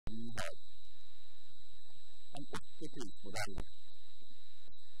modellen.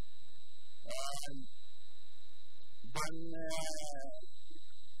 Den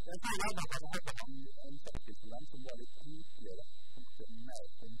første arbeidet hadde han en sektorprogram som var litt enklere, kanskje mer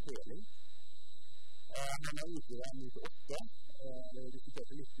håndterlig. Han har utgivet en ut 8, det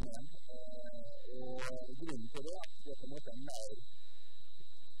diskuterte litt med den, og grunnen til det er at det på en måte er mer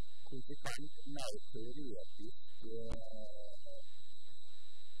konsekvent, mer teoretisk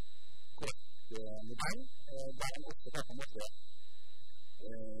korrekt modell, der han også på en måte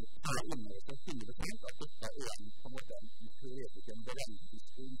tar inn over seg 100% at dette er på en måte en teoretisk en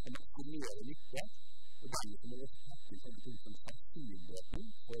beregningssystem som maksimerer nytte, og dermed som er tatt inn sånne ting som sannsynligheten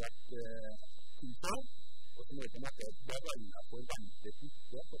for at ting skjer, og som er på en måte beregnet forventet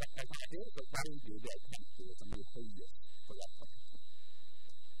nytte for at det skjer, så velger det alternativet som blir høyest for dette.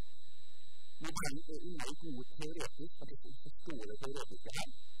 Modellen er innholdt god teoretisk, for det er forstår det teoretiske her,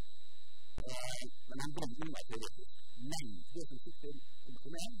 men den blir innholdt teoretisk. Men det som sitter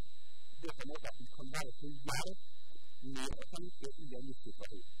funktionell, det er på en måte at du kan være til hjelp med å tenke i en ny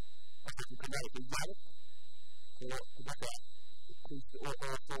situasjon. At du kan være til hjelp for å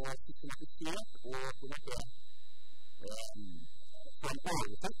få systematisert og på en måte få en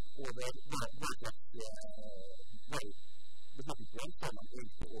oversikt over hva slags beslutningsprogram som man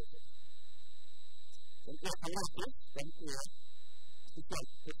egentlig oversikt. Den er teoretisk, den er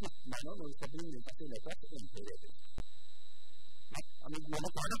spesielt på sluttmenner når vi skal bringe inn personlighet til en teoretisk. Men god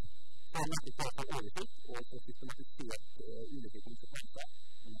nok er det, så har man ikke klart å oversikt og få systematisert ulike konsekvenser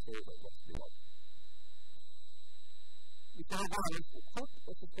når man skal over hva som blir. Vi skal ha litt kort,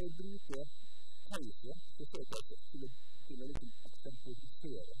 og så skal vi bruke pause til å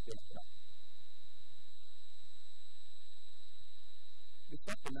eksemplifisere det der. Vi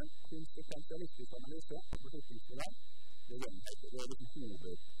starter med en konsekvensialistisk analyse på beslutningsprogram. Det er litt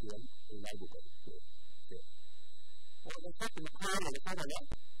hoveddel i læreboka. Og den starter med klarere forholdet.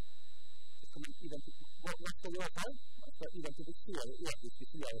 Hva skal vi gjøre for? Man skal identifisere etiske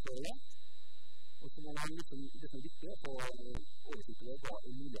sider av forholdet. Og så må man liksom, det som er viktig, få oversikt over hva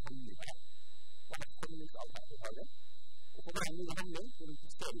er mulig handling her. Hva er handlingsalternativet? Og for hver mulig handling får man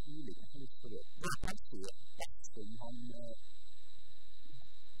forstå ulike handlingsforhold. Hva kan skje dersom han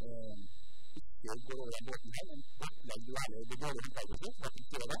ikke går over den båten her, men vektlegger duelle det dårlige håndtagelser, hva kan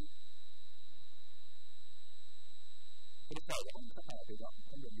skje da? For det flere alternativet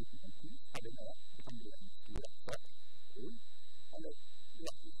kan bli en liten kontur, det kan bli en stor rettssak, eller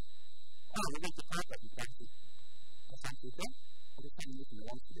rettssak. Her er det ikke klart at vi kan si det samtidig, og det kan ikke være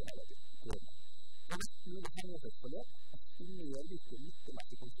vanskelig heller å gående. Og hvis det handlingsforløp er stimulere hvilke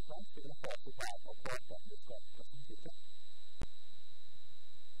nyttemessige konsekvenser det har for hver av partene det skal være samtidig.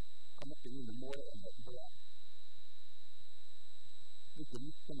 Kan dette gi noen måleenheten på det? Hvilke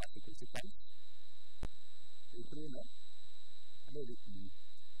nyttemessige konsekvenser i kroner, eller i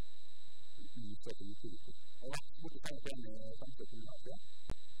søken i tillit. Og jeg har borte tenkt på en samfunnskommunasje,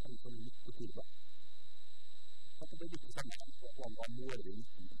 en sånn litt på tilba. Så det blir litt i sammenheng på hva måler vi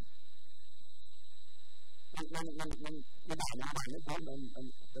nytten. Men i verden går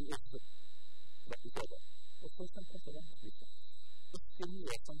den også praktiserer. Og så kan kanskje det ikke. Ikke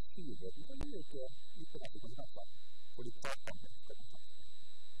mye sannsynligheten kan vi ikke nyttemessige konsekvenser for de partene skal konsekvenser.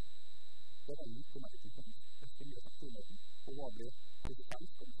 Det er en nyttemessige konsekvenser. Ikke mye sannsynligheten. Og hva blir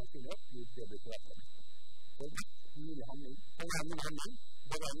konsekvens om sannsynlighet? Jo, det blir forrettet. Så det er mulig handling. For hver mulig handling,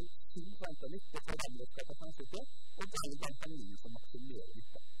 det er en forventet nytte for hvem det skal ta hensyn til, og det er den handlingen som maksimerer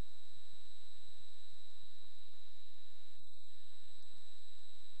nytte.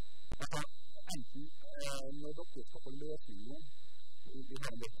 Enten når dere skal få løsninger, vi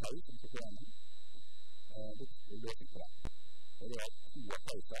har en del tau som skal gjøre det, dere skal løsning på det. Og det er 2 av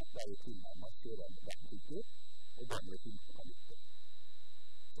tauser, der vi tilnærmer oss kjører en verdenkultur, og da er det ting som kan nytte.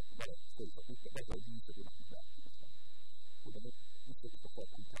 Så bare støy for nytte, bare å vise til hvordan det er. Og det er hvis dere skal få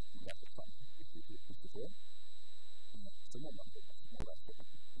kontakt med dette sammen, hvis vi ikke får, så må man det. Så må det være sånn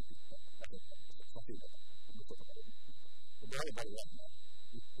nytte. Det er sannsynlighet. Og det er bare igjen med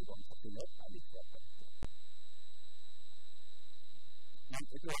nytte og sannsynlighet er litt for det. Men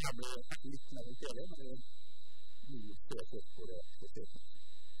jeg tror jeg blir litt mer utgjørlig når vi nå ser først på det forsøket.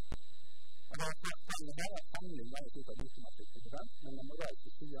 Og det er poenget her at handling er et ut av nyttemessig men den moralske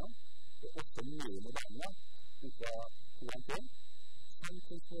siden er også mye moderne ut fra KNT.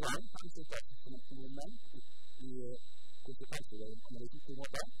 Samfunnsmoral kan sitte som et moment i konsekvensanalysen på en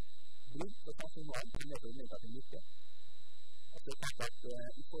måte. Bruk for samfunnsmoral til mer negativ nytte. Altså det er klart at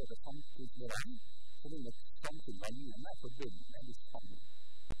i forhold til samfunnsmoralen så vil et samfunn være mye mer forbundet med hvis han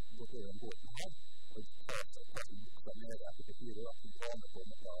går til en båten her og tar seg til en buksa nede etter 4 år at vi drar med på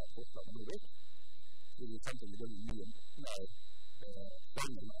noe forslag med Norge. Så vi samtidig veldig mye mer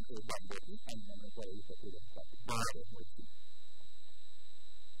spennende enn den båten enn man bare lytter til det bare må ikke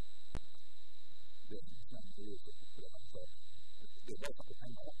det er sånn at det er bare for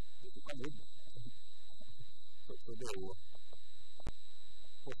penger det er ikke kan jobbe så det er jo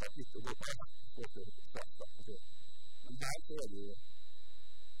fortsatt litt å gå på men der så er det jo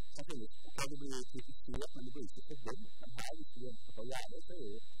selvfølgelig, det blir kritisert, men det blir ikke så dømt. Men her, hvis vi ønsker å gjøre det, så er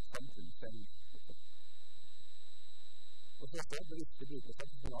jo samfunnet selv. Og så er det bevisste bruker seg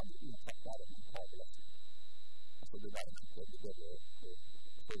til land, uansett der er man tar det lett. Altså, det der er ikke det bedre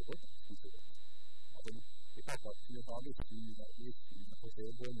foregår, altså, vi tar på at vi har listen for å se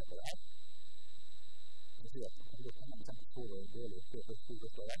hvor med det er. Det sier at det kan man tenke på det dårlig til å stå det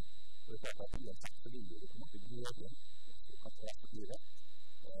større. Og det tar på at uansett så vil det komme til glede, kanskje rett og slett.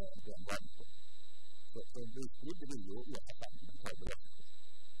 Det en gang på. Så virkelig, det vil jo uansett men tar det lett.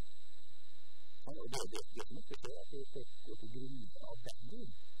 Og det er det som ikke ser at det er på grunnen av den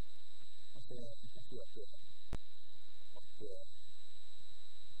grunnen. Altså, vi kan si at det er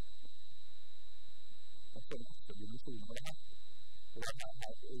en ekstra dimensjon av det her. Og det her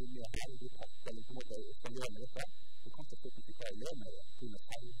er jo mye heldig tatt, eller på en måte skal gjøre med dette. Du kan ikke ikke klare å gjøre med det til en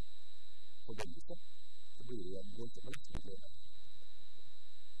feil forbindelse. Så blir det en voldsom belastning med det.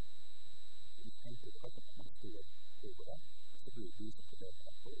 Vi tenker det kanskje at man står over det, og så blir det usikker det.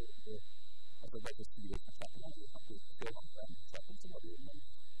 Altså, bare for å si det som sagt, man vil faktisk se om det er en saken som var det, men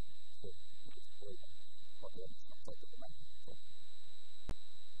så var det en slags saker for meg.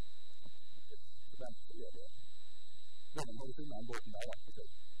 Så den så gjør det. Denne må vi finne en båten der,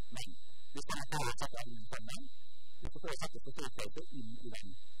 men hvis man har sett en sammen, vi får prøve å sette forsøksfeltet inn i den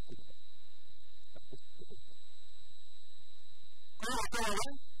typen. Hva er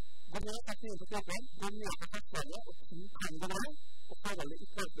det? Gå ned og sette inn på kroppen, gå ned på kroppsvalget, og ting kan gå ned, og forholdet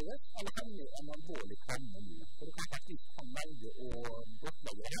ikke føres, eller henge en alvorlig kramme i. For det kan faktisk han velge å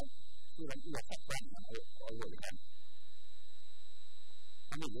bortlegge det, så den uansett henge en alvorlig kramme.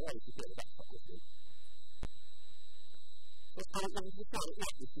 Familie er ikke flere verdt av det. Så skal vi identifisere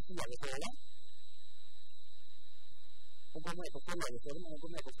etiske sider i forholdet, og gå ned på forholdet, men å gå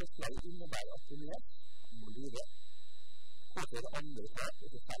ned på kroppsvalget innebærer at det er ned, må lure. Hvorfor er det andre klart, og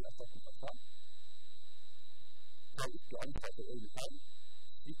så selv er satt i forstand? Ta ikke ansvar for egne feil,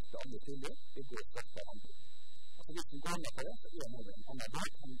 svikte andre tillit, det går straff av andre. Altså hvis du går ned på det, så er det en annen dag,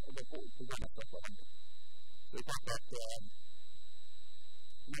 og det går ikke går ned straff av andre. Så vi tenker at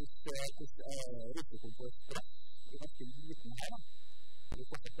mens risikoen for straff er ganske liten her, og det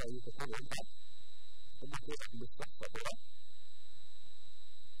fortsatt er ute på forhold her, så man får ikke bli straffet på det,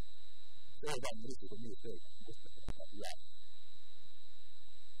 så er den risikoen mye større enn borte for det vi er.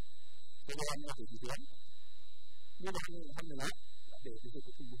 Så det er en måte ikke igjen. Nå er det noen handlinger, det er ikke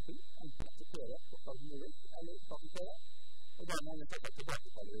så god tid, enten akseptere og salg mulig, eller ikke akseptere, og da er mange tiltak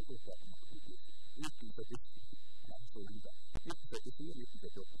tilbakefaller i utgaven av politik. 1974, eller så videre. 1974,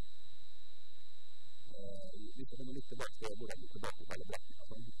 1978. Vi skal komme litt tilbake til hvordan vi tilbakefaller brakken av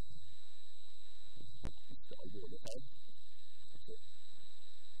sånn. Ikke alvorlig feil.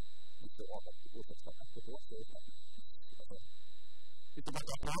 Ikke avvekte påsettstak etterpå, så er det ikke. Hvis du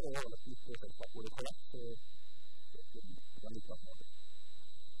bare tar og overlagt litt påsettstak hvor det er korrekt, så er det veldig klart med det.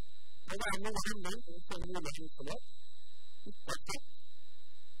 Og det er noen handling som er mulig innforløp. Ikke sett.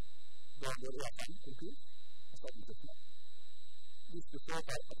 Da bør det være en kultur. Og så er det ikke. Hvis du står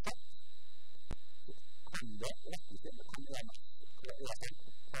der og sett, så kan det rette seg, og kan det være mest. Hva er det?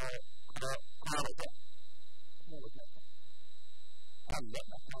 Hva er det? Målet med det. Eller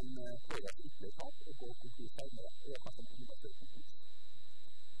at man prøver at ytterligere sak og går kultur senere, og kanskje man ikke ser kultur.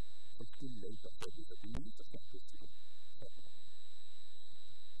 Som skulle ikke ha støttet seg til mye, så skal det ikke.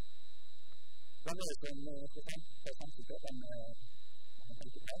 Den er som for samtidig at man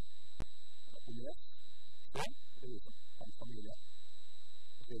tenker på, og på mye, så det er jo som en familie,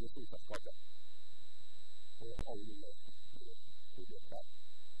 og så er det storselskapet, og alle løsninger i det der.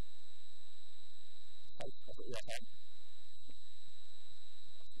 Altså EFN,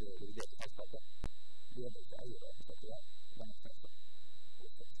 det er det selskapet, det er ikke eier av det der, den er selskapet, og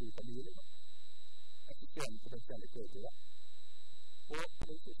så stor familie, eksisterende potensielle kreditere, og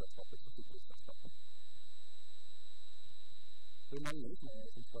storselskapet og storselskapet. Det er mange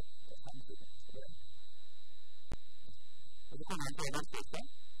som skal ta hensyn til det. Og så kommer man på den største,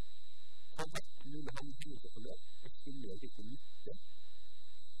 og hvert mulig handelsforløp, og stiller ikke nytte.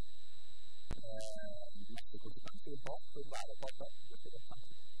 Neste konsekvens vil ha for hver part av det er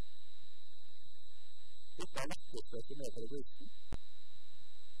samtidig. Dette er nettforsøket med egoisten.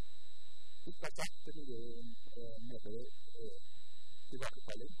 Dette er sagt, det ligger med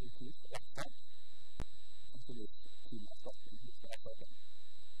tilbakefelling, kultur og rettferdighet. politisk klimaerstatning hvis det for det.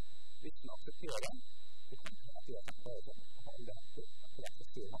 Hvis man aksepterer det, så kan det at det bare sånn å ha det etter at det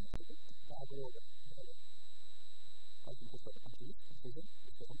aksepterer man det. Det går over. Kanskje det forstår det kanskje litt, hvis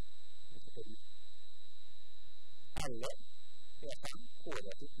det sånn. Eller får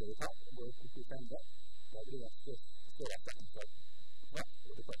det ytterligere tak, og går til 25, da blir det større erstatningslag. Ja,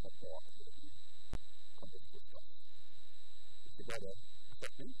 og det kan ta kan det forstå. Ikke bare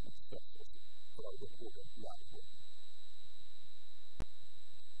erstatning, men straff også. For da går det over i lærersmål.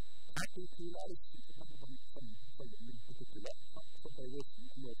 Her til lærersmål, så kan man som multitituler, så det er jo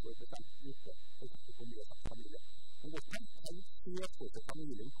noe for bestemt ute, for ikke for mye sagt familie. Men det kan se på til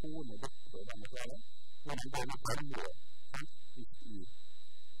familien, kone, døtre og denne flere, når man går med barnår, faktisk i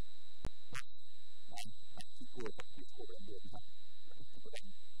faktisk går faktisk over en del her. Ikke på den.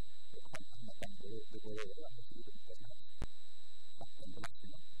 Det kan hende at det går over den, og så går det på den her. Satt den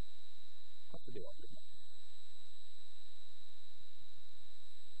belastningen. Kanskje det andre med.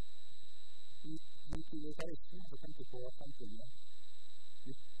 I militarismen så tenker på samfunnet,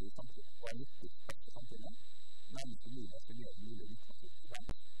 nyttig samfunnet, og nyttig første samfunnet, men kommuner som gjør det mulig utgangspunkt for dem,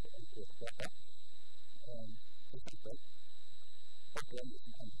 for å gå til dette. For eksempel, at det er mye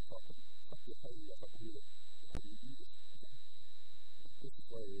som hender saken, at det er feil at det er mulig. Det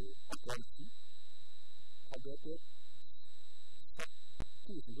var jo akkuratsen. Hadde jeg det satt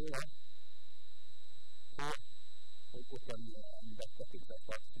 1000 år på å gå til en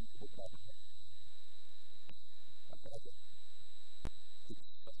bestefilselskap som ikke går til det. Dette er det.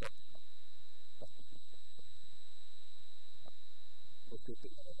 Tidsselskap. Og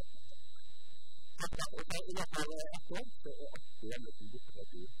styrking av det. Og så i løpet av et år, så er 80 hjemme som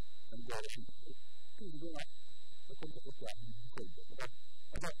bortretur, som går inn på 1000 ganger, så kommer det opp igjen kolde.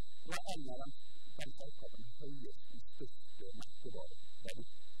 Altså, det var en av de selskapene høyest i største merkevare. Det er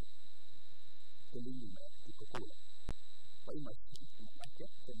viktig. Det ligner med Coca-Cola. Og i meg siste merke,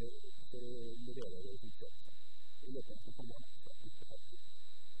 så leverer det som kjøp. I løpet av en måned, så er det ikke helt tid.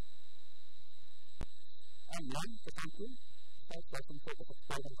 England, for eksempel, selskap som får på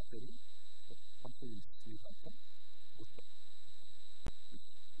forhåndsfyring, pensjonslisensen, borte.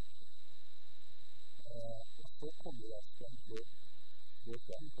 Og så kommer det en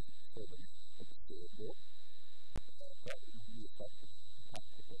vårkjern på søvn og består vår. Det er en ny sak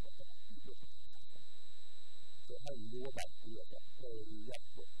tanke på at det er en ny sak. Så her lovverket gjør det for å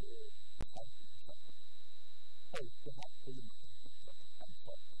hjelpe til samfunnssaken. Alt det her på grunn av en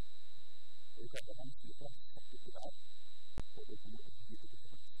sak. Og det er vanskelig for å snakke til det, og det kommer til å bli det som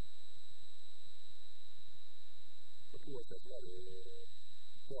helst. Så tror jeg at det er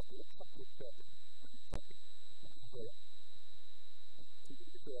jo sagt litt før saken. Man kan høre.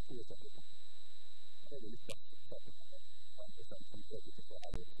 Det er to saker. Det er litt best saken. 5% som ser ut til å ha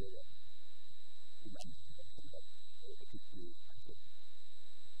det før i menneskene som er betydelig enkelt.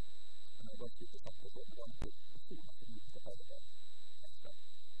 Men det er ganske ikke sagt på sånn. Det er noen personer som ikke har det der.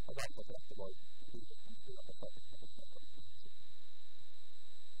 Og derfor at dette var som skulle ha saken som er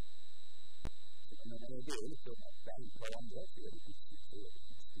men det er jo litt sånn at det er ikke andre, så er det viktig for å gjøre det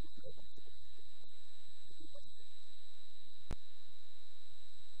som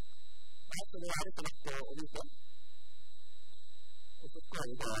så det er ikke lett å vite. Og så skal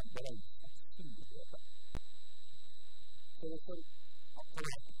vi da bare synligheter.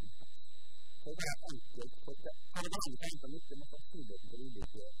 For det er enkelt, for det er vanlig å nytte med sannsynligheten for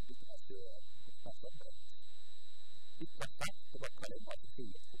ulike viktighetsplasser. Viktighetsplasser, så da kan jeg bare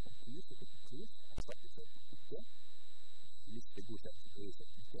synlighet for kontus og kontus, og statistisk ikke. Liste godkjent for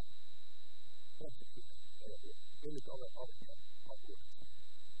godkjent ikke. Det er ikke synlighet. Det er litt av det.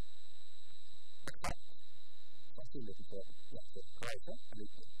 Sannsynligheten for hjertet klarer seg, eller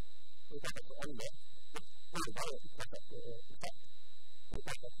ikke. Og det er for alle, det er bare utrettet på effekt. Og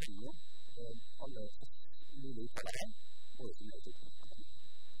det er for alle mulige utfallere, må jo finne ut utfallere.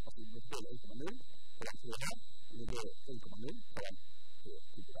 Altså, vi må dele 1,0 på den tiden her, eller det er 1,0 på den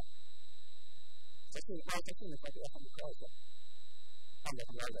tiden her. Så jeg tror sannsynlighet for at det kan klare seg. Alle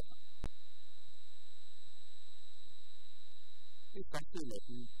kan gjøre dette. Hvis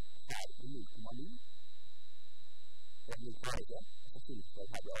sannsynligheten er 0,9, og vi klarer det, og så synes jeg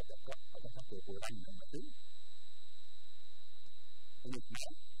at jeg avdekker at jeg snakker på regnet med ting. Og litt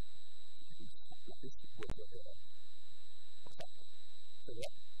mer. Jeg synes på å gjøre det. Og så er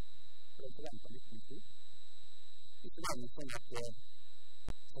det. For å forvente litt mye tid. Hvis det var noe sånn at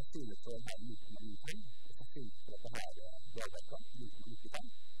sannsynlighet for å ha 0,95, og sannsynlighet for at det her avdekker 0,95,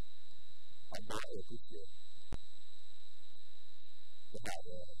 er bare plutselig det her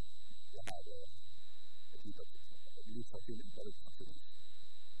et utgangspunkt. Litt sannsynlig, bare litt sannsynlig.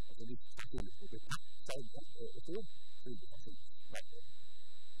 Altså litt sannsynlig for det så er det stor, så er det kanskje verdt å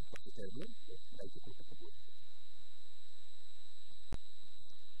praktisere det, og legge kortet på bordet.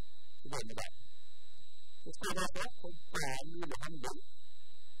 Så det med det. Så skal det være på hver mulig handling.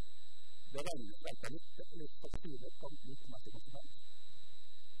 Det regner veldig nytte, og fakturet kan utmessig konsekvens.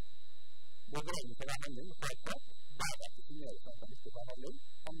 Det regner for hver handling, og selvklart, deretter summeres veldig nytte hver handling,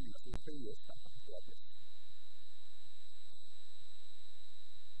 handlinger som høyes veldig nytte.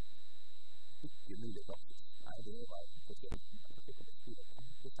 Ikke mulig praksis. Nei, det var ikke så riktig. Det kommer til å være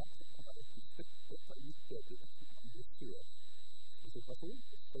 10% som kan være til støtte for utøvelse som kan bli før i situasjonen,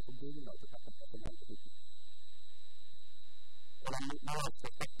 og som grunnlag til å ta på mange ting. Og den måleste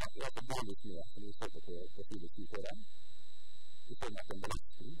støtten er at det blir litt mer, som vi ser på 4-10 år. I form av en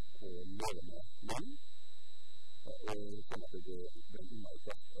belastning og levende mann, og sånn at det blir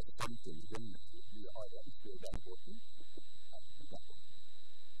innmarket at samfunnet gjennomsnitt vi har en større den båten,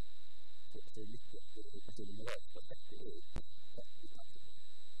 så lykkes det ikke til med rett og slett det ikke rett i kanskje.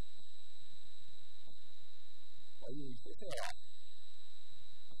 Og jeg ser at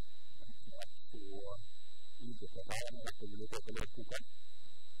det er så idrettet her, når jeg kommer til å løpe koken.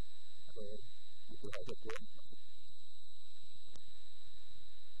 Så ikke har jeg sett på det.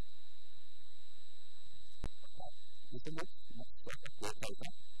 Hvis det er nok, så må jeg sette på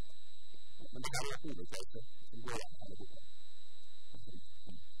pausen. Men det er jo hovedpause som går igjen hele koken.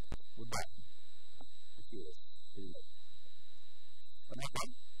 Og der betyr det men jeg kan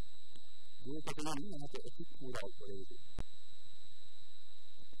det er ikke lenge, men det er ikke moral på det vi sier.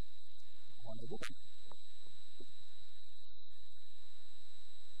 Han er boken.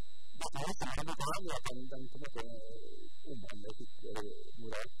 Det er som er boken, er at den på en måte omhandler sitt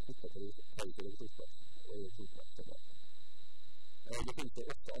moral knyttet til revisjonsplass og revisjonsplass til det. Det finnes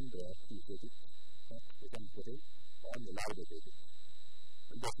også andre tidsetikk, bestemmelsesetikk og andre lærebøketikk.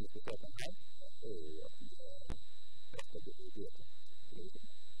 Men det som er spesielt her, er jo at vi rett og slett til revisjonen.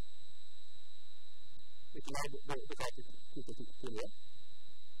 Ikke lærebøketikk til det.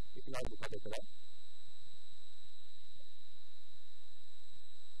 Ikke lærebøketikk til det.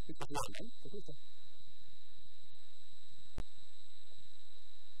 Ikke lærebøketikk til det.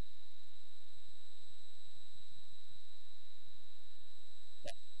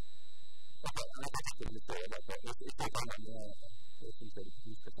 Jeg har ikke lyst til å gjøre det. Ikke kan man jeg synes det er litt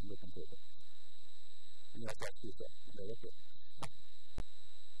lyst som det kan på det. Men jeg skal ikke det. Men det er ikke.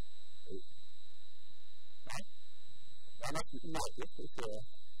 Nei. Det er nesten umarket. Ikke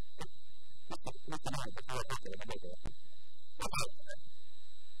nærmere på å pakke det med det. Hva sa det?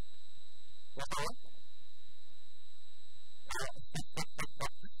 Hva sa det?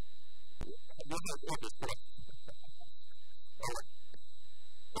 Det er helt åpent på det.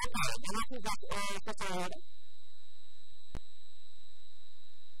 Men jeg synes at hva sa jeg det?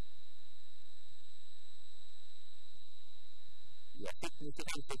 Jeg fikk den ikke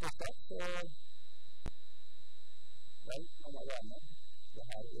helt til kostet, så vel, man må være med. Det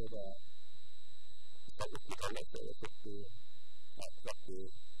her er det fra 80-tallet, så er det 34 år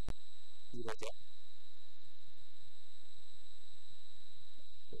siden.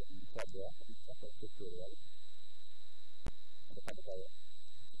 Så den 30 år, det er 70 år. Det kan det være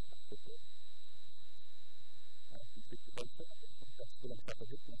 70 år. Jeg fikk det kanskje, så langt jeg har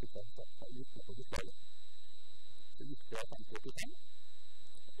hørt, men jeg fikk det uten på beslaget. Så gikk det 5-85,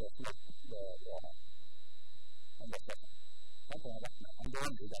 og det snart det var en løsning. Sånn kan jeg vært med en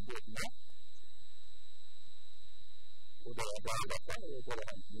dårlig i den båten der. Og det er bare løsning, og både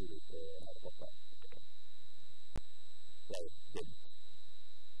han mulig til å ha det godt der. Det er jo dumt.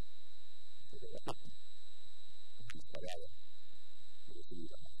 Så det er fint. Og det skal være det så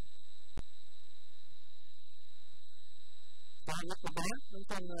videre. Så han gikk på det, men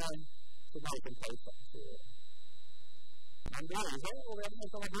sånn så var det ikke en pause. Men det er jo så, og det er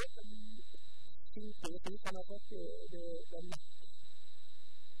en sånn båt, en ting kan jeg sagt, det er lett.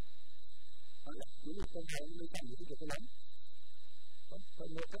 Man letter litt om veien, men kan ikke så langt. På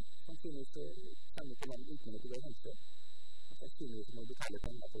en måte, sannsynligvis kan ikke land uten å gå henste. Sannsynligvis må betale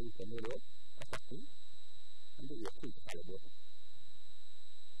penger for uten noe år, erstatning. Men det er ikke hele båten.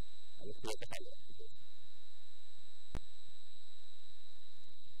 Eller ikke hele båten.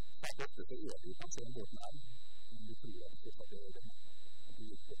 Så ofte så er det kanskje en båten her. Men vi tror at det er det at vi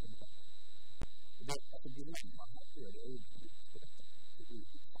gikk på kontant. Og det er altså dilemmaet her før det øyeblikk for dette. Det er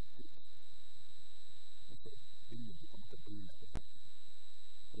ikke sagt ut. Og så begynner vi kommer til å begynne på det.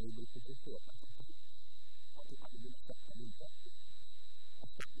 Og det blir fokusert på det. At vi kan begynne å sette en inntak. Og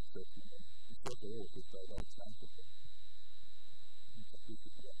sette søkningen. Vi søker over til stedet av svenskene. Vi skal spise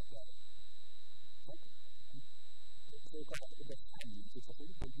på det med det. Sånn. Så kan det være en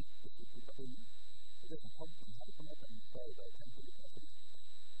situasjon, det er viktig situasjon. Og det som handler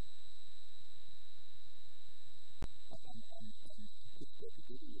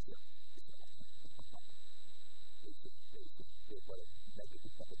legger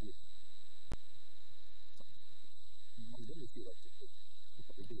kutta på bordet. Man vil jo si at det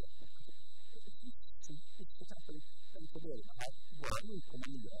er det. Som for eksempel den fordelingen her var 0,9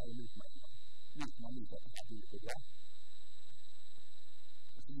 eller 0,9 for at det her blir for bra.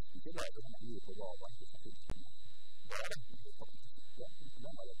 Hvis du ikke vet at man gjør for bra, hva er det som finnes? Da er det ikke for bra. Det er ikke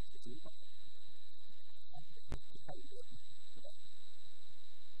mange av det som finnes. Det er ikke feil.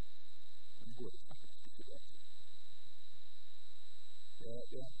 Det går faktisk ikke bra.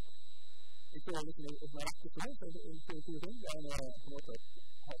 Jeg tror liksom å være rett og slett, så er det en ting. Det er på en måte å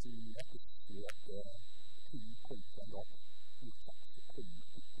ha sin rett og slett ting kontra en dag. Hvor faktisk kommer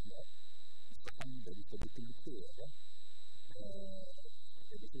ikke mer. Det skal handle litt om å prioritere.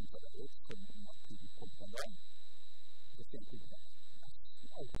 Det betyr at det også kommer ting kontra en dag. Så ser jeg til nesten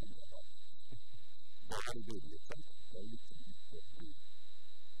alt kommer en dag. Da er det litt sant. Det er litt litt.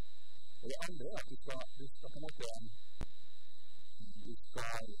 Og det andre er at vi skal på en måte vi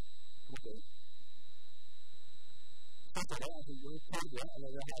skal på en måte sette det, altså vi prøver, eller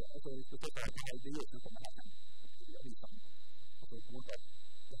det her, altså vi skal sette det her, det gjør ikke noe med det her. Det er liksom, altså på en måte at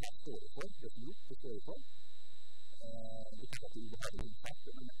det her står det for, det som gjort, det står det for. Det er ikke at vi vil ha det innsatt,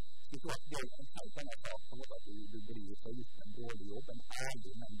 men vi tror at det er en helt annen sak, på en måte at vi blir for gjort en dårlig jobb, en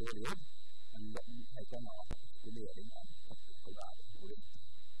ærlig, men dårlig jobb, en helt annen stimulering enn faktisk for det her, hvor det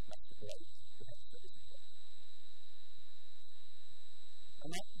neste for deg, det her skal vi sitte.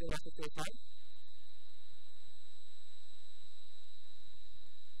 Men det er så stort her.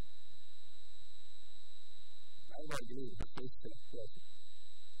 Nei, det er ikke noe for å strette det.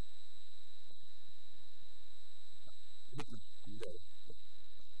 Det er ikke noe det. Men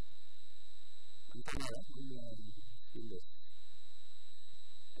det er det. Men skulle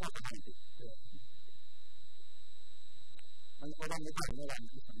prate med det. Men hvordan det kan være en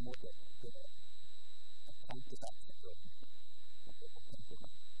sånn måte å tenke seg til.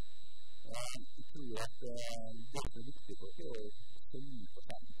 Jeg tror at det er viktig for å følge for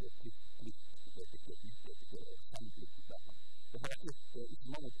seg litt sannolikt. Det har vært litt ikke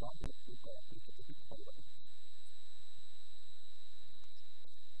mange planer for at det ikke er litt feil.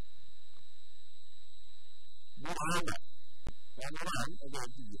 Moralen er det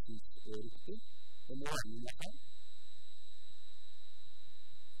du synes er riktig. Det er moralen er her.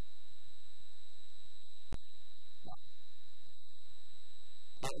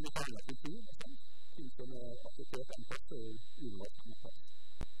 Det er litt annet kultur, ting som er assosiert en plass og unnlått en plass.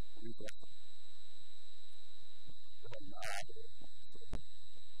 Og utrett. Det er en ære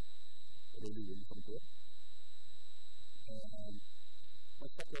og religion som går. Man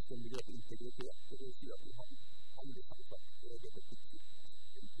snakker også om begrepet integritet, og det vil si at vi har andre samfunn, eget etikk,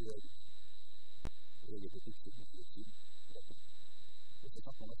 eget etikk, og så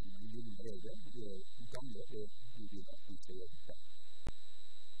snakker man også om en gyllen regel, det er gamle, det er de vil at vi skal gjøre det.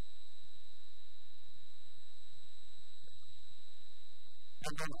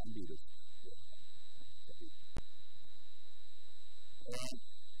 En annen virus.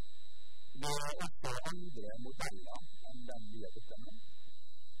 Det er også andre modeller enn den vi har bestemt.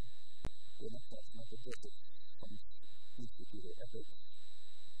 Det er noe som heter positive effekt.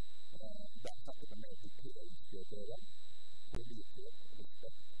 Der snakker vi med etikk-teorien, teoritet,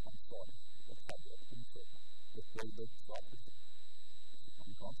 respekt, ansvar, rettferdighet, omsorg. Det er velbøksvart,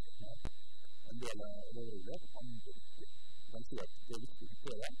 amerikansk, en del av lovregler, andre viktig. Man sier at det er viktig å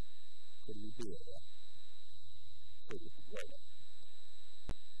gjøre for å vurdere forutsigbarhet.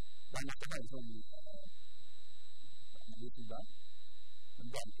 Den er en sånn liten der, men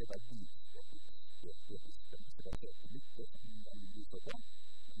den er et bilsystem som er helt nyttig, som den viser på.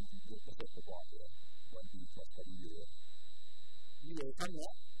 Den går basert på hva det er, og en bilsystem skal gjøre. Gjør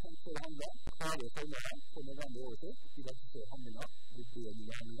penger, kan få handle, klare å følge det, få nødvendig oversikt, identifisere handlinger, vurdere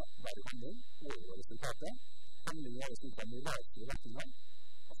nye handlinger, være handling, overholde resultatet. Handlinger er slik at moralske retninger,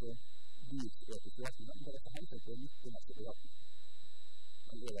 altså bilsetiske retninger, men det er hensyn til nyttemessige retninger.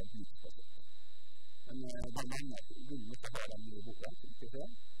 Men det er bilsetiske. Men det er mange grunner til å ha den nye boka, som ikke ser.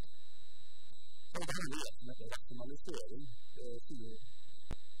 Så det er det som heter rasjonalisering. Det sier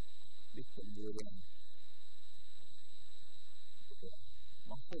litt om hvor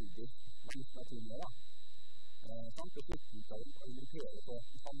mangfoldig menneskerettigheter da. Samt og slutten til å argumentere på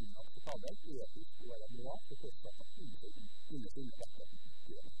handlinger akseptabelt, etisk og eller bra, så fortsatt at inne sine rettigheter ikke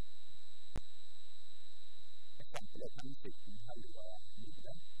gjør det. Eksempel er hensikten heller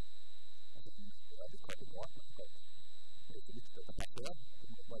midler. Altså, det er ikke bra, men det er ikke viktig å ta det, det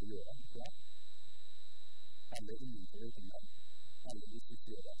må bare gjøre det. Eller innenfor uten eller hvis vi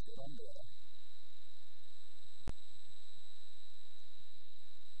gjør det til andre.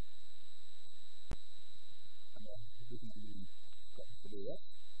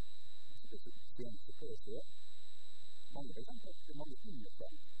 påstår mange eksempler, det er mange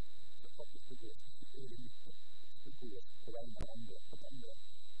understand som faktisk begår i midten, begår på vegne av andre, på andre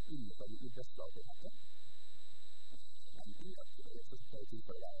understand i bestlaget dette. Men det er at det første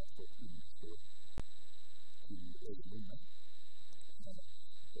tilfellet er så innenfor til egen lomme.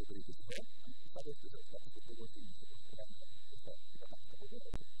 Det er ikke så bra, men så er det ikke så at det begår innenfor på vegne av andre, og så er det makta på det.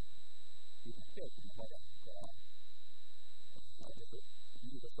 Vi kan helt kunne ha det. Det er så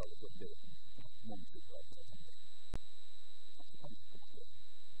mye bestlaget som det er mange typer av det.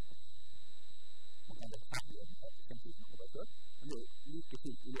 Man kan være ferdig om at det kommer til å være før, men det er like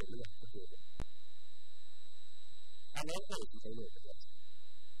fint ulovlig rett for det. Eller er det ikke så ulovlig rett?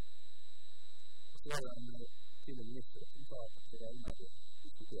 Og så var det en tidligere minister som sa at det er med å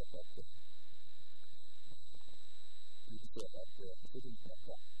diskutere at det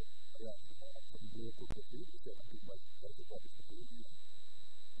forbundsnettet er som blir kortretid, i stedet for bare resultatet for det.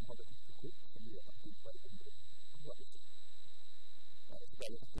 Man hadde ikke kort som gjør at det bare kommer til å være det. Så det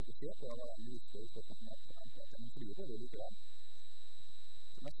er litt komplisert, det var en lysstøy for sånn at man flyr det litt grann.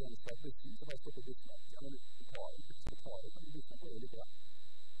 Så mest jeg skal bussen, så bare stoppe bussen. Jeg må litt betale, men bussen går litt grann.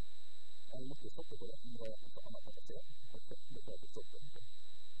 Jeg måtte stoppe på det, men det var ikke annet enn å se. Det var ikke stoppe.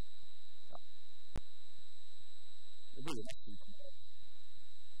 Ja. Det blir jo nesten som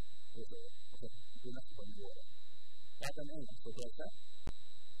det blir nesten på nivået. Det er en engangsfortelse,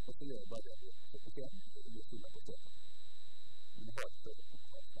 og så gjør det bare det å stoppe igjen, og det blir full av på stedet. Men det har ikke større på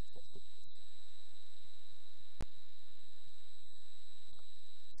hva som er stopp.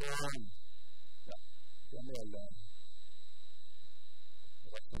 Så, ja, det er en del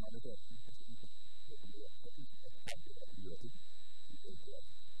rasjonaliteten det kan bli et ferdig av miljøtid.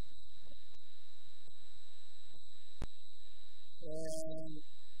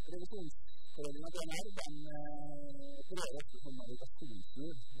 Revisjonsforholdene til denne den prøver også som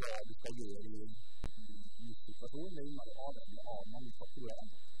navigasjonsur hva du skal gjøre i livssituasjonen. Det er avhengig av mange faktorer.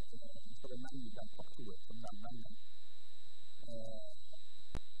 Så det mener den faktorer som den mener.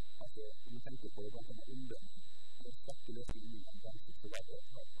 Altså, når man tenker på hva som er omdømmen, det er sterke løsninger i den bransjen for hver år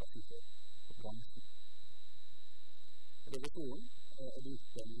av kapitler på bransjen. Revisjonen er det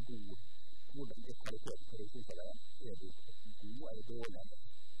ikke en god hvordan er kvaliteten på revisjonsarbeidet. Er det god eller dårlig?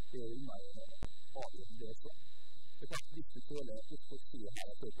 Det er jo meg avgjørende det også. Det er faktisk hvis du føler også å se her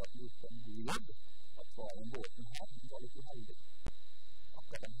at det er gjort en god jobb, at det var en båten her, den var litt uheldig.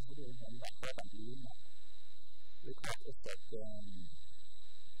 Akkurat den så det er en akkurat den blir inne. Det er klart også at det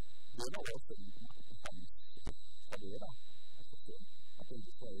er noe også en kompetens fra det da. At det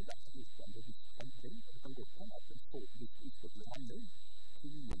ikke var i dette gjort en bevisst handling, og det kan godt komme at en så bevisst utførselig handling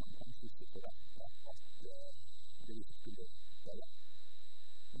kunne man kanskje ikke for dette at det ikke skulle være.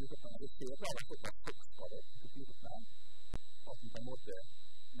 Men det kan være se fra det at toppskade betyr at man på en måte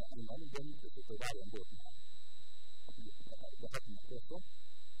med en gang dømte seg til å være en båten her. Det har man også.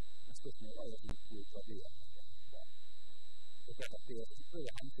 Men spørsmålet er jo at vi får fra det. Det er at det er ikke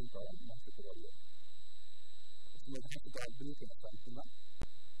prøver hensyn til det, men ikke prøver det. Så når det ikke er brukende samfunnet,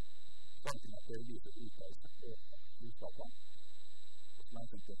 samfunnet at det viser uttalelse på budskapet, som er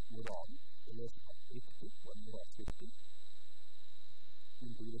sånn til moralen, det løser man riktig, og en moralsk riktig.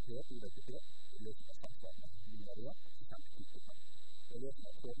 Integritet, identitet, det løser man samfunnet, minoritet, så kan det ikke sant. Det løser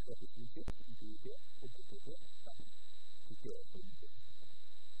man kålkjøpet prinsipp, integritet, objektivitet, sammen. Ikke det for mye.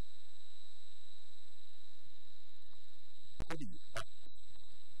 Fordi at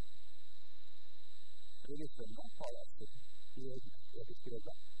revisjonene har altså eget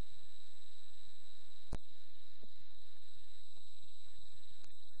beskrevet.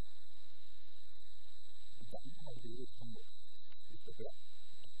 Den har vi jo som utført.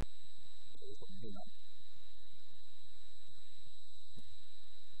 Det er jo sånn begynner.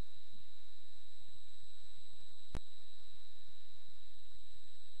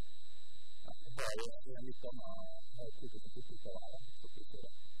 Det er en litt annen type som fortsetter her, så fortsetter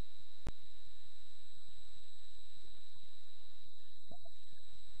det.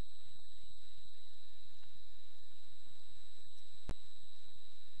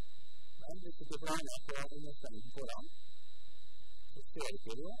 Men hvis du blir vanlig på understandingen foran, så ser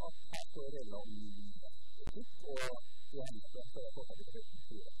vi jo at her står regler om etikk, og uavhengig så er det fortsatt ikke det som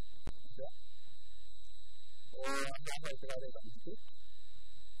sier det. Og her har ikke vært regler om etikk,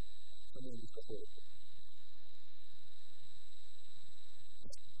 som vi skal få ut på.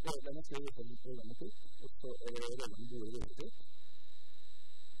 Reglene skal ut på regler om etikk, og så er det regler om gode etikk.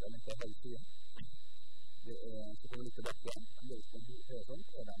 Det er ikke helt siden. Det er så kommer vi litt tilbake igjen. Det er sånn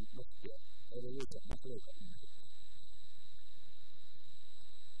er den norske religionen som er om etikk.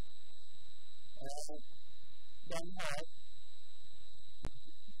 Den har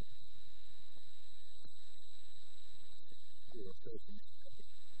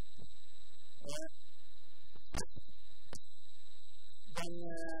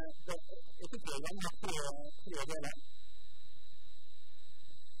Epitelen har tre deler.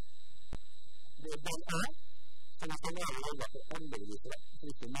 Det er del A, som er skal være jobba for undervisere, som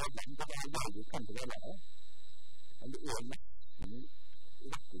ikke er medlem. Det er veldig kjente deler. Men det er nesten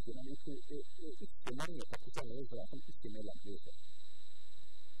rettelse, men det er ikke mange praktiserende undervisere som ikke er medlem til det.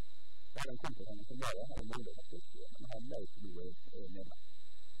 Det er en kompetanse som bare har mange faktisk, men han er ikke noe medlem.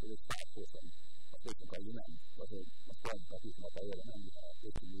 Så det er svært på som at det ikke kan gi nevn. Altså, man skal ikke ha tusen at det gjør det, men det er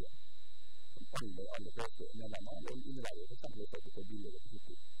ikke mye. Som alle første medlemmer, og underlegger for eksempel å søke på billigere på sitt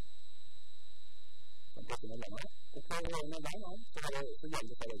tid. Som første medlemmer. Og for å gjøre medlemmer, så gjelder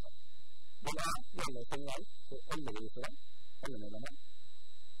det for det. Den A gjelder generelt for alle revisere, alle medlemmer.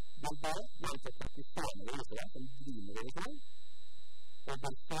 Den B gjelder for praktiserende revisere som driver revisere. Og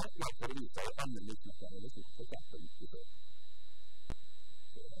den C gjelder for revisere og andre virksomheter, for eksempel ikke før.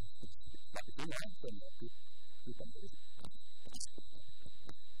 Det er ikke noe, så er det uten revisere.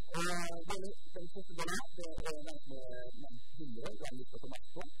 Den første delen det er den som er 100, den vi skal få mest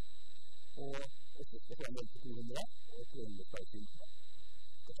på. Og også skal få en del på 200, og 300 skal i 400.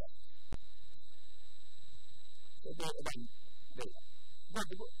 Så det er den delen.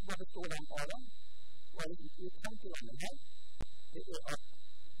 Hva består den av den? Hva er det i tankelandet her? Det er at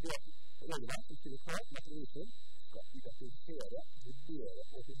det reglene som stiller klart med revisor skal identifisere, vurdere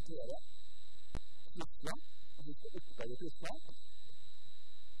og håndtere trusler, og vi skal oppdage trusler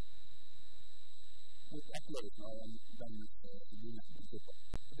mot opplevelsen av den begynnelige prinsippet.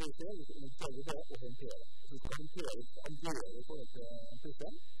 Det er ikke det, vi skal det å håndtere. Så vi skal håndtere og agere i forhold til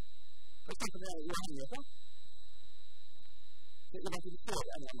trusselen. For eksempel det er uavhengighet. Det identifiserer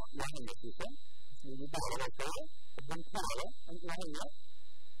en eller annen uavhengighetstrussel, som vi vurderer å håndtere, og håndtere en uavhengighet.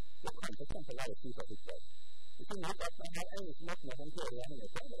 Det kan for eksempel være slik at det er. Vi finner ut at den eneste måten å håndtere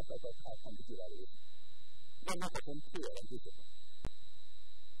uavhengighet, det er at her kan det ikke være vis. Det er en måte å håndtere en trussel.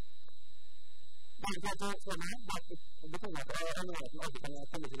 Det er sånn at det kommer at annerledes alltid kan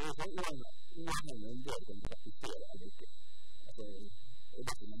komme til det sånn, uavhengig om det kan praktisere eller ikke. Altså, det er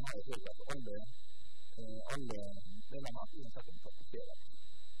derfor man har hørt at alle medlemmer uansett kan praktisere.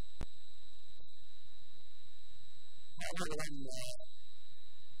 Her har vi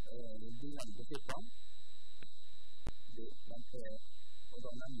den begynner prinsippene. Og da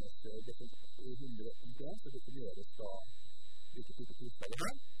nevnes det som 100 omkring, så defineres da hvilke typer trusler det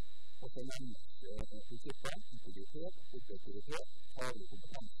er. Og så nevnes prinsippet, integritet, objektivitet, faglig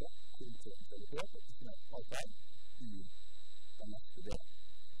kompetanse, konfidensialitet og profesjonelt arbeid i den neste delen.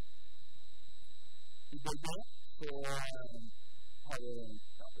 I del B så har vi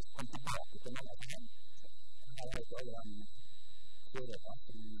kommet tilbake til mange av dem. Her har vi alle de førerne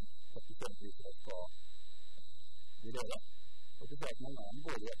som praktiserende skal vurdere. Og så ser at mange av dem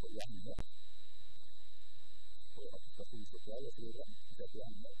går på uavhengighet. Og applikasjonsoppdrag og så videre. Det er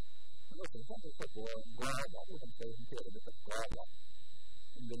uavhengighet. Men også kan vi se på gaver, hvordan skal vi håndtere dette gaver.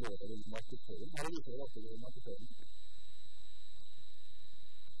 Om det leder til markedsføring. Her viser det også til markedsføring.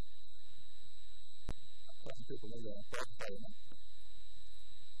 Hva er det på noe fagfeiene?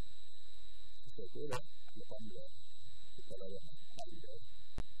 Vi ser på det. Vi kan andre sikkert lage en helge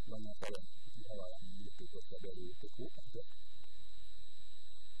lange feiene. Vi har en liten kostnad der vi til to, kanskje.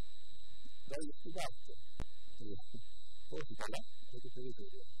 Det er litt galt. På 80-tallet, det er ikke så vidt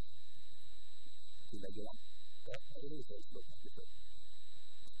tillegger dem. Det er det vi ser slått nok før.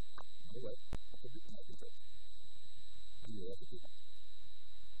 Det er det bytte meg til før. Det gjør jeg til tiden.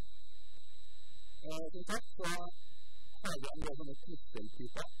 Som sagt så har vi en del sånne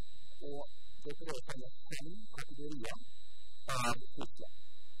trusseltyper, og det dreier seg med 5 kategorier av trusler.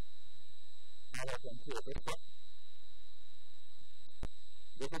 Her har vi en 3 første.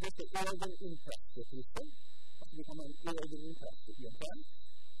 Det er dette egeninteresse-trussel. Altså vi kan ha en egeninteresse i en trend.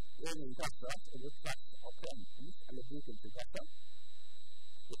 Egeninteresse er det tvert av trendens eller brukersinteresse.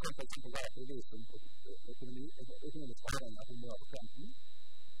 Det kan for eksempel være revisor økonomisk avhengig av humør på trenden,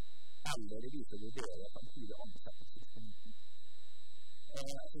 eller revisor vurderer samtidig ansettelseskommunen.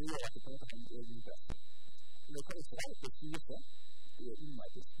 Så vi gjør at det kan være en egeninteresse. Det kan også være til styre. Det er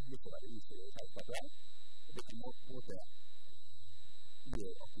innmerket styre for revisor i selskapet. Det kan måte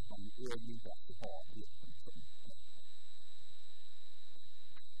gjør at vi kan egeninteresse ha virksomhet.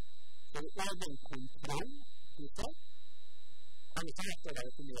 Så egenkontroll, kan vi ta etter det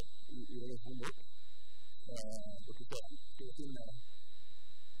som er i hovedmål. Og vi skal finne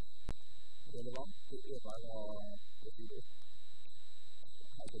relevant til å være det sier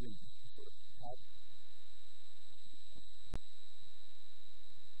her på begynnelsen. Her.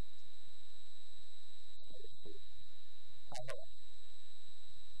 Her har jeg.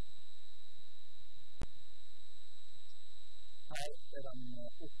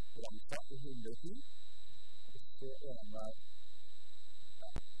 oppramset I 110, og så den der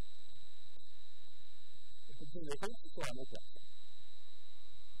etter 110, så den oppramset.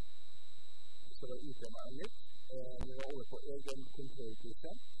 Så det utrommet litt. Vi var over på egen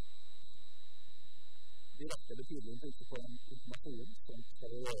kontrollprosent. Direkte betydelig inntrykk på den informasjonen som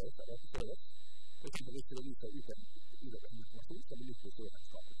skal røres eller føres. For eksempel hvis det viser utløpende informasjon, så benytter vi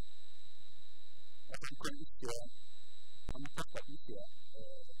storhetsskapet. Man kan ikke, man må fortsatt ikke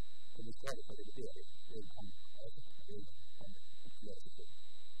kunne skade for å revidere egen handel.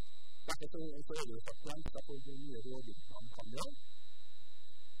 Derfor så det jo satt grenser for hvor mye rådgivning man kan gjøre.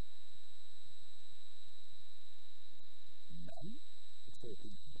 Men, det står ikke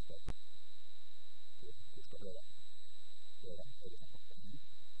mye skapet. Det skal være egen handel.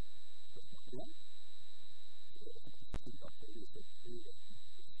 Spørsmål 1. Så det faktisk ikke at det viser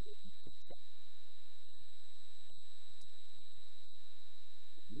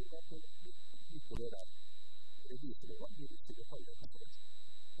Jo, det litt det der. Det viser det var mye viktig detaljer på det.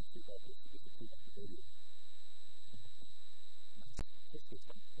 Jeg tror det ikke betyr at det gjør. Men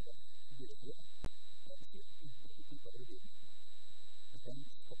forskriften på det, så blir det det. Det betyr ikke at det gjør. Den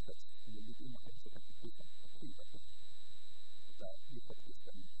fortsatt som det ligger innenfor, så kan det betyr at det der blir faktisk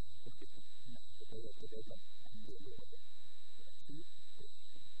den forskriften nettopp det gjør til regler enn det gjør det. Det betyr det.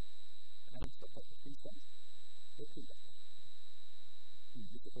 Regnskapet på prisen, det er tillegg.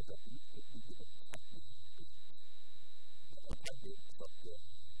 Ulike forsøkene er ikke det faktisk. Det er veldig svart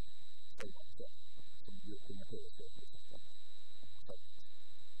selvvante som blir kommenteret til det som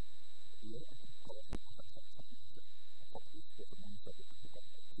det gjør at det skal være selvvante og faktisk det som mange søker til å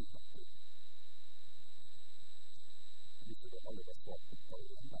komme til tiltak. Hvis det er alle svart på det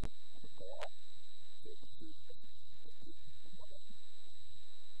der, og det går av, så er det betyr det som det blir området.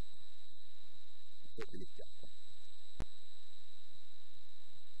 Det er litt hjelp.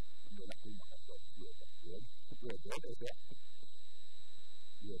 Det er noe man har gjort Word, det er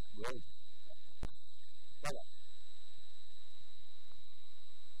Word. Ja.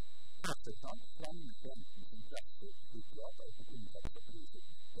 Praktikant fremme klienten som treffer utlaget og får unntatt for priset.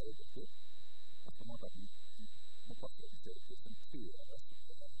 Det er viktig. På en måte at man må faktisk presentere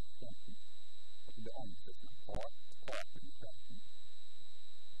klienten. At det blir ansett som parten I klienten.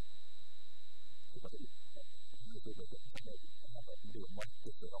 Så kan det det blir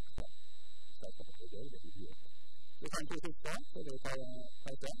markedsrakt. Det kan til siste, så det tar jeg.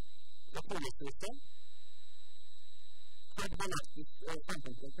 Det Forelesning. Det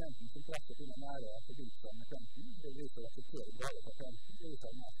samfunnet til klienten som treffer sine nære forbindelser med klienten. Det viser å akseptere bare for klienten. Det viser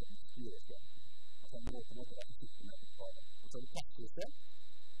å nære som styrer klienten. Altså en måte være siste med det bare. Og så det praktiske.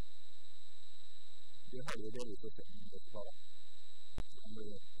 Det har jo delvis også en måte bare. Om det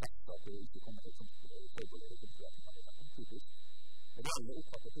presset at det ikke kommer til forberedet som klienten typisk. Det gjelder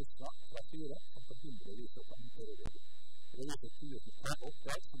oppfattet tidsnart fra 4, som på 100 viser på en periode. Det viser 20 per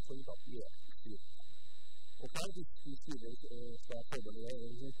oppdrag som følger at vi styrer. Og hvis vi styrer skal forberede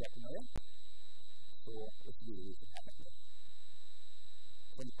resultatene av det, så blir det viser her med det.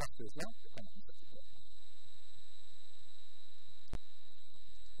 Så det praktisk det kan man ikke sitte.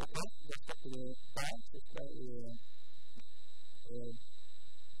 Ok, da starter vi der. Så skal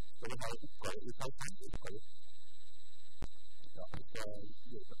vi ha oppgave I kalten. Ja, det skal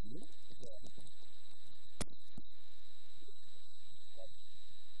gjøre det.